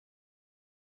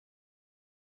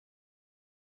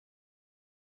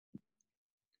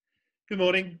Good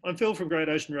morning. I'm Phil from Great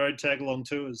Ocean Road Tagalong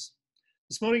Tours.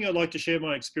 This morning I'd like to share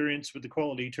my experience with the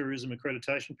Quality Tourism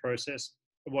Accreditation process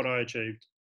and what I achieved.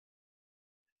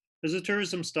 As a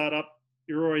tourism startup,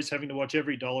 you're always having to watch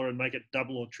every dollar and make it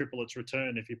double or triple its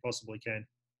return if you possibly can.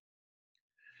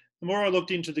 The more I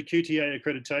looked into the QTA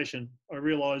accreditation, I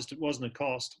realised it wasn't a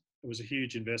cost, it was a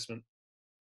huge investment.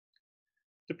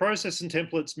 The process and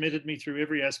templates mentored me through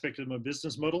every aspect of my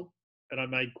business model, and I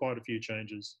made quite a few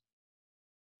changes.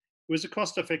 It was a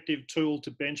cost-effective tool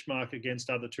to benchmark against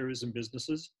other tourism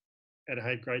businesses, and I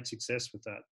had great success with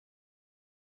that.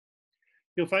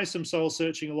 You'll face some soul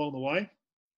searching along the way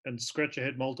and scratch your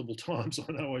head multiple times.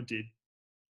 I know I did.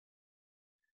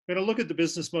 When I look at the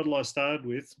business model I started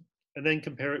with and then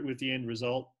compare it with the end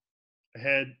result, I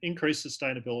had increased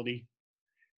sustainability,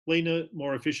 leaner,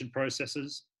 more efficient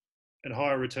processes, and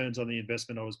higher returns on the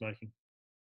investment I was making.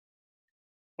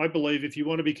 I believe if you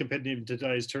want to be competitive in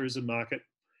today's tourism market,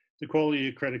 the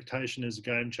quality accreditation is a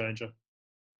game changer.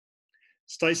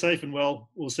 Stay safe and well.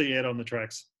 We'll see you out on the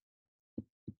tracks.